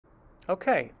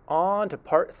Okay, on to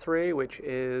part three, which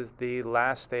is the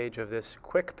last stage of this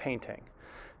quick painting.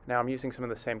 Now I'm using some of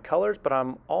the same colors, but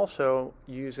I'm also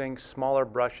using smaller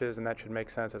brushes, and that should make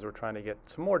sense as we're trying to get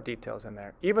some more details in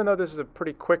there. Even though this is a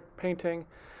pretty quick painting,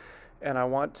 and I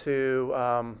want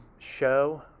to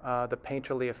show the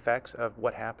painterly effects of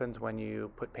what happens when you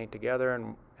put paint together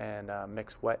and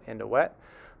mix wet into wet,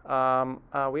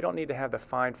 we don't need to have the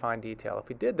fine detail. If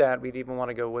we did that, we'd even want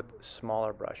to go with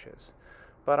smaller brushes.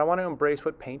 But I want to embrace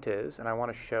what paint is, and I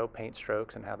want to show paint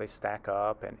strokes and how they stack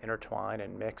up and intertwine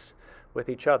and mix with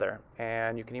each other.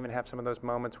 And you can even have some of those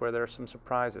moments where there are some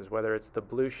surprises, whether it's the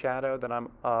blue shadow that I'm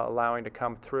allowing to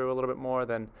come through a little bit more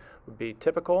than would be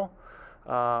typical,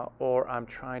 or I'm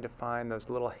trying to find those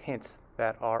little hints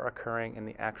that are occurring in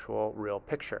the actual real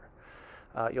picture.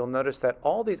 You'll notice that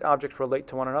all these objects relate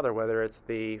to one another, whether it's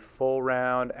the full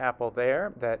round apple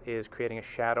there that is creating a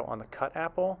shadow on the cut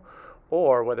apple,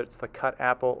 or whether it's the cut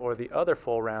apple or the other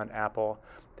full round apple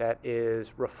that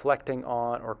is reflecting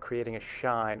on or creating a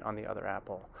shine on the other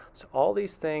apple. So all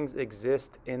these things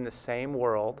exist in the same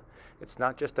world. It's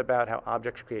not just about how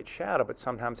objects create shadow, but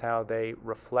sometimes how they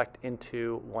reflect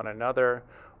into one another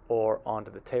or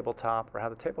onto the tabletop, or how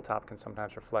the tabletop can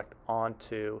sometimes reflect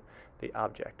onto the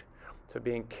object. So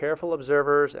being careful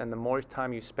observers, and the more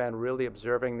time you spend really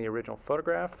observing the original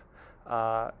photograph,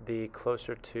 the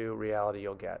closer to reality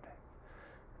you'll get.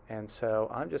 And so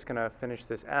I'm just going to finish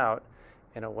this out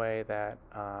in a way that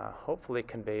hopefully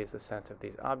conveys the sense of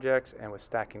these objects, and with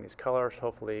stacking these colors,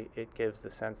 hopefully it gives the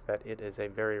sense that it is a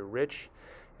very rich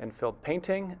and filled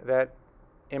painting that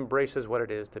embraces what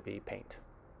it is to be paint.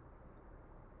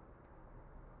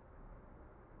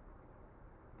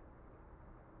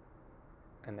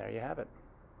 And there you have it.